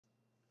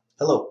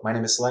Hello, my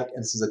name is Slight,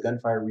 and this is a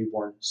Gunfire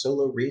Reborn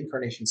solo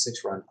Reincarnation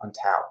 6 run on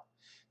Tau.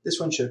 This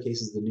run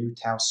showcases the new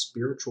Tau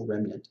Spiritual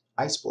Remnant,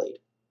 Ice Blade,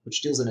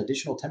 which deals an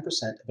additional 10%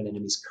 of an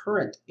enemy's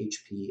current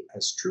HP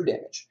as true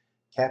damage,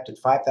 capped at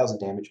 5,000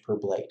 damage per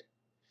blade.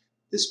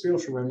 This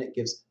Spiritual Remnant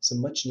gives some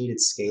much needed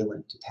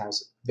scaling to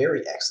Tau's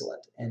very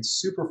excellent and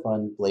super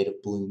fun Blade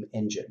of Bloom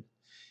engine.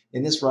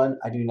 In this run,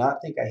 I do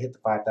not think I hit the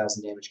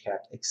 5,000 damage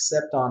cap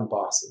except on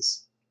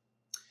bosses.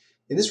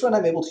 In this run,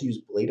 I'm able to use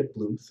Blade of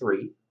Bloom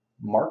 3,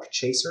 Mark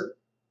Chaser,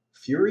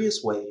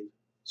 Furious Wave,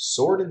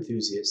 Sword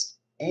Enthusiast,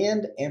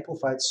 and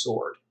Amplified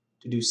Sword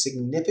to do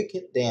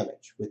significant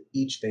damage with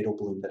each Fatal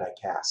Bloom that I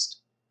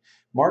cast.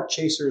 Mark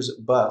Chaser's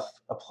buff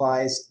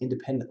applies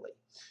independently,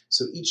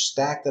 so each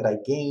stack that I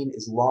gain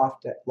is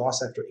lost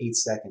after 8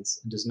 seconds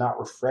and does not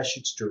refresh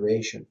its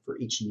duration for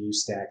each new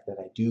stack that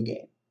I do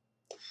gain.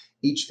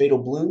 Each Fatal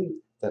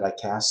Bloom that I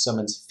cast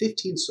summons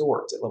 15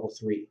 swords at level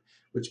 3,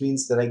 which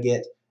means that I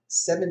get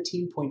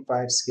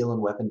 17.5 skill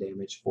and weapon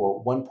damage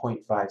for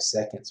 1.5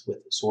 seconds with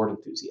Sword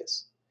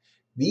Enthusiast.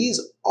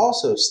 These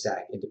also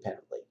stack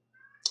independently.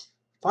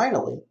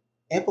 Finally,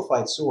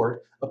 Amplified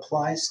Sword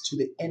applies to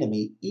the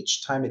enemy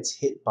each time it's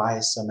hit by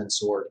a summoned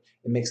sword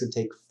and makes them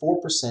take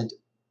 4%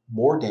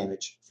 more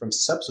damage from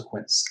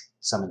subsequent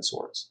summoned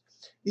swords.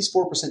 These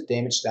 4%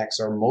 damage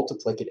stacks are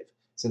multiplicative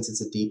since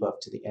it's a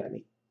debuff to the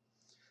enemy.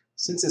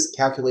 Since this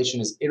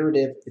calculation is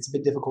iterative, it's a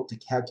bit difficult to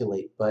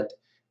calculate, but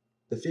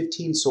the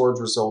 15 swords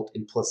result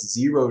in plus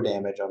 0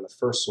 damage on the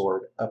first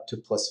sword, up to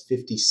plus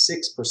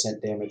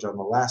 56% damage on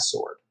the last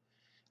sword.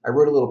 I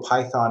wrote a little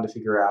Python to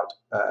figure out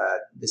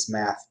this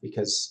math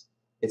because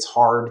it's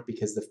hard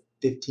because the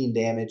 15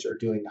 damage are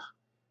doing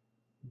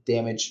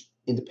damage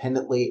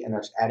independently and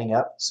they're adding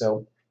up.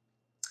 So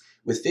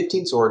with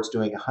 15 swords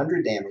doing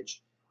 100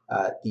 damage,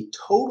 the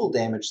total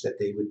damage that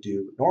they would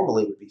do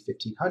normally would be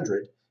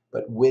 1,500,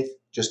 but with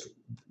just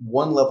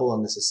one level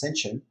in this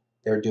ascension,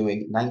 they're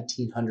doing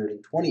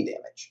 1,920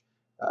 damage.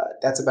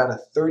 That's about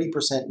a 30%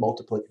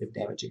 multiplicative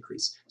damage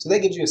increase. So that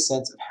gives you a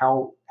sense of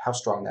how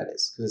strong that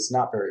is, because it's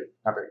not very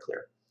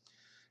clear.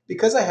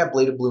 Because I have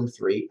Blade of Bloom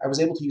 3, I was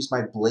able to use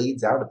my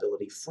Blades Out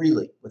ability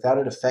freely without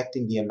it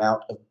affecting the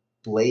amount of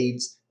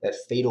blades that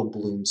Fatal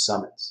Bloom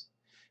summons.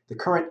 The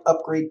current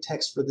upgrade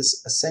text for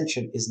this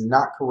ascension is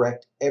not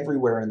correct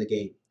everywhere in the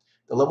game.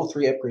 The level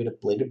 3 upgrade of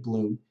Blade of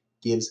Bloom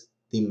gives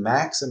the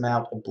max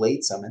amount of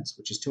blade summons,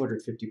 which is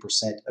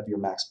 250% of your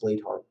max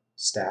blade heart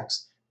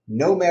stacks,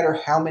 no matter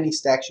how many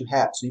stacks you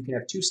have. So you can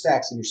have 2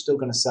 stacks and you're still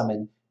going to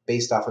summon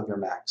based off of your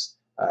max.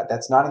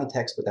 That's not in the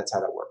text, but that's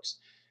how that works.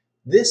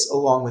 This,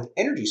 along with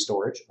energy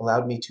storage,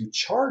 allowed me to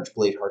charge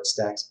blade heart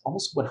stacks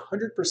almost 100%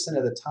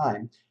 of the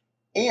time,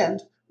 and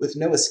with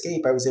no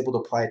escape, I was able to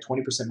apply a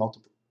 20%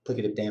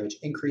 multiplicative damage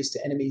increase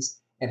to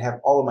enemies and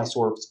have all of my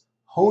swords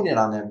hone in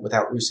on them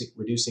without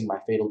reducing my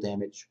fatal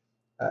damage.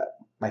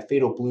 My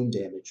Fatal Bloom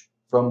damage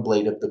from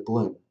Blade of the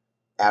Bloom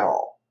at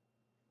all.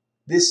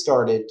 This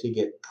started to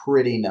get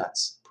pretty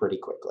nuts pretty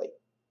quickly.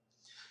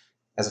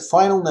 As a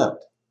final note,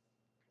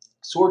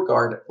 Sword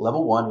Guard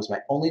level 1 was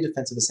my only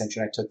defensive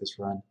ascension I took this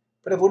run,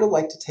 but I would have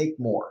liked to take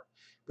more.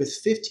 With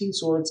 15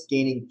 swords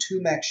gaining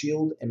 2 max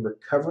shield and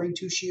recovering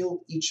 2 shield,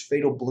 each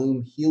Fatal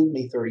Bloom healed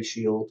me 30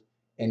 shield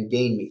and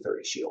gained me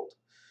 30 shield.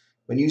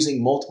 When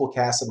using multiple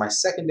casts of my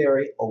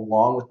secondary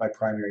along with my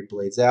primary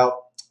Blades Out,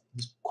 it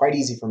was quite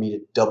easy for me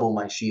to double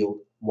my shield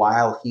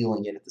while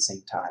healing it at the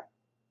same time.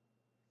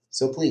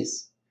 So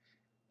please,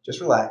 just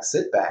relax,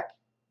 sit back,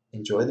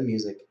 enjoy the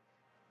music,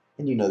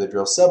 and you know the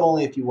drill. Sub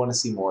only if you want to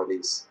see more of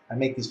these. I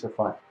make these for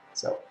fun,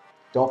 so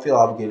don't feel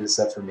obligated to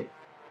sub for me.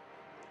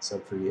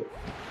 Sub for you.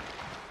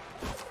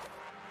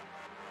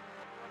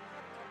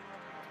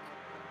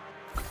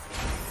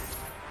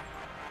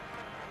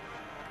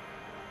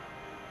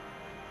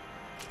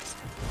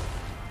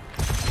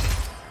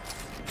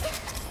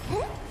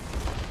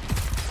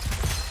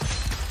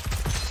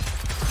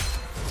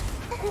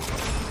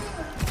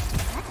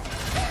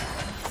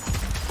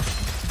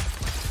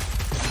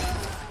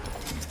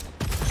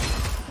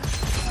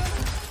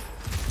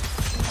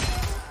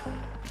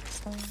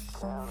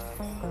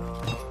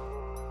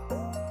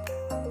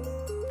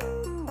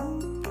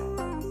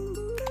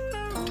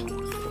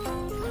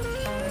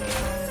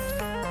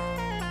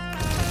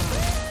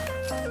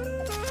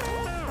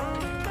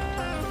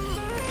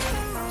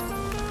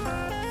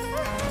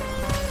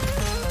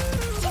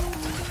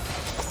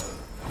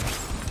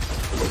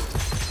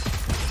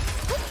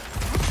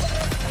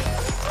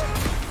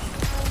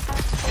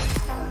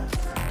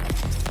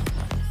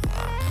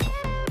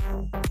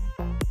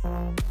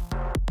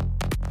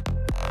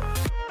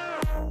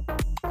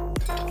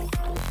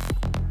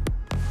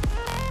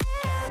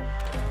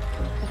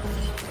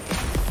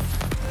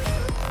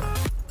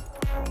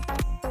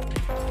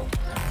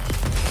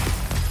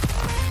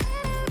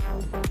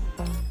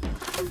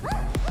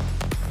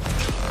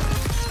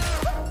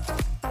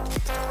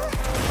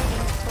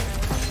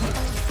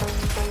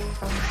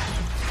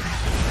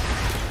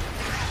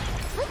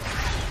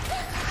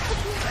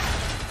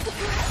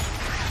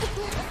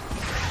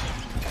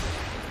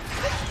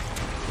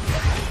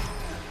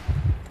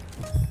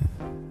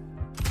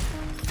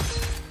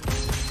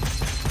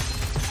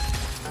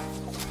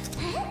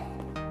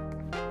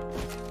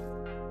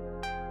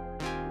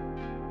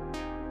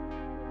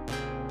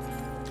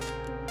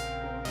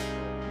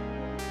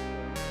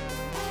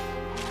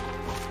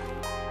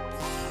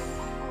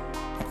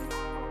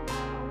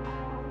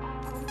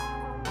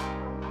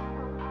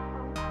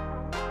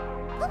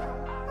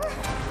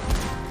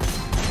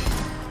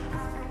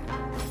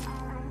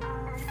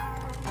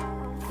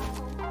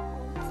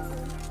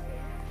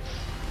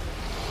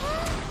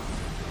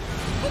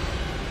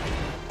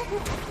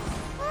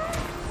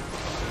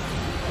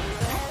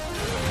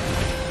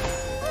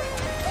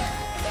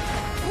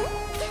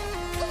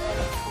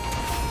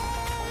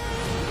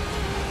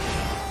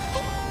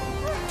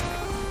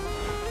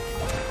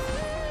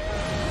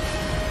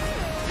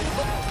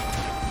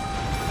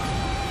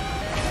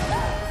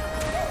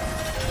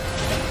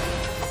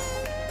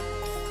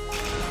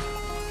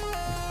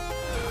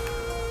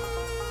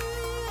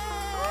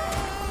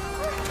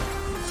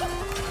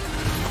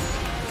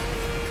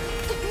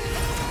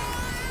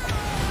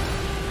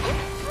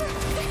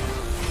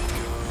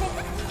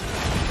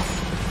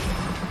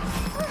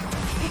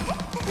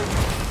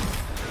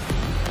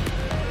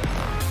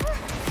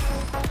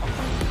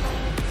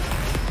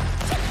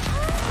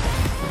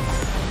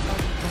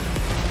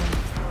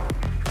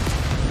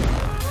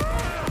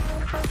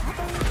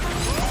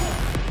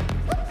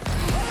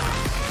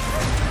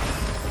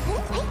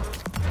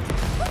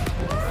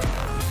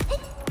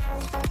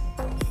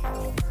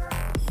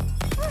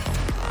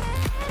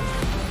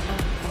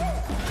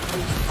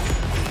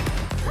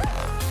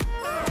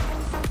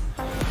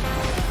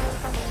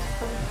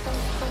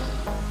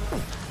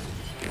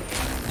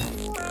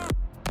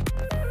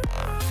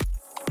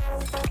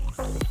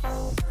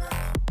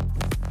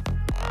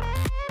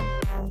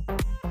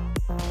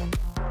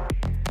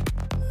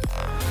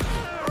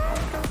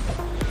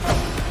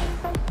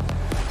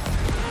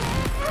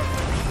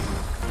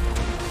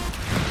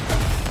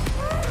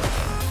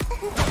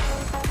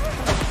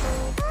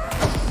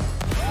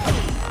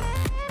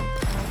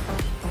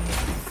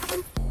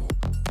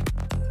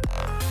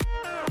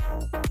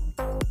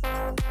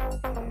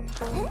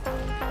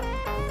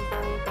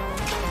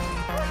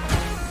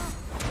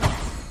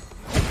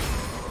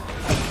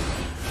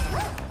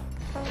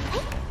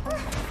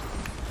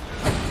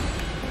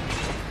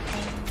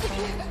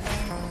 Came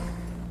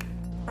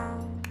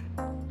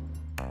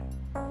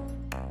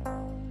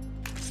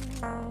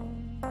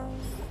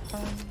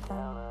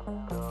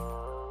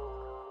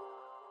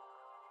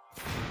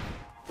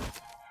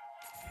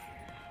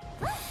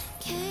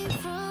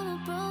from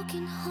a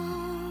broken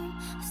home.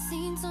 I've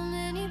seen so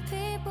many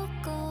people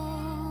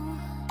go.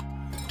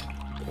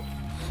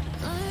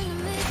 Learn to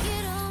make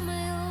it on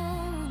my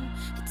own.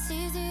 It's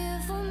easier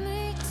for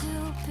me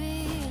to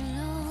be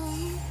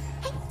alone.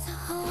 So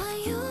how are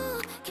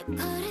you? Keep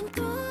cutting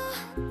through.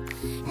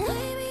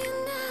 Maybe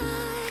you're not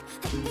like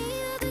the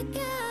other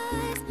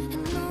guys.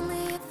 And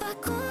only if I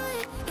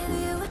could give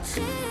you a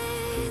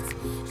chance.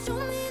 Show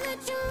me that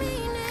you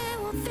mean it.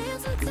 We'll feel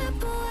some type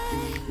of way.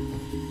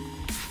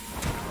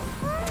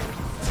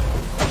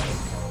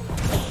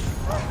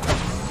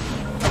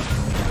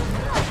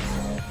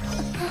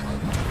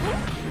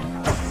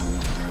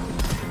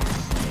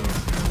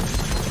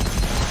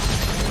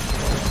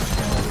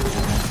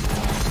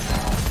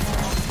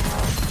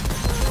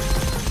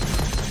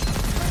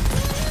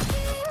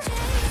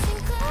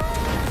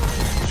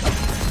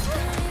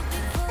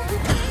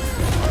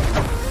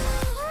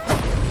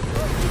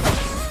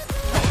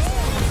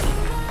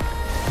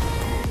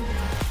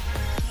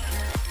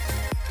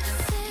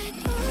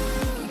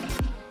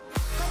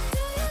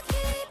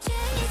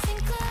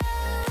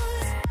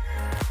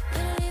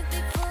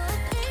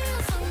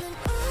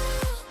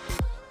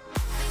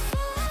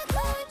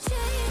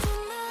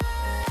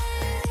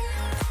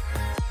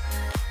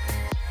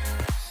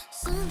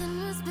 Something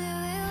must be real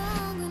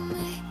wrong with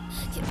me.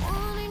 Keep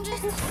wanting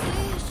just to see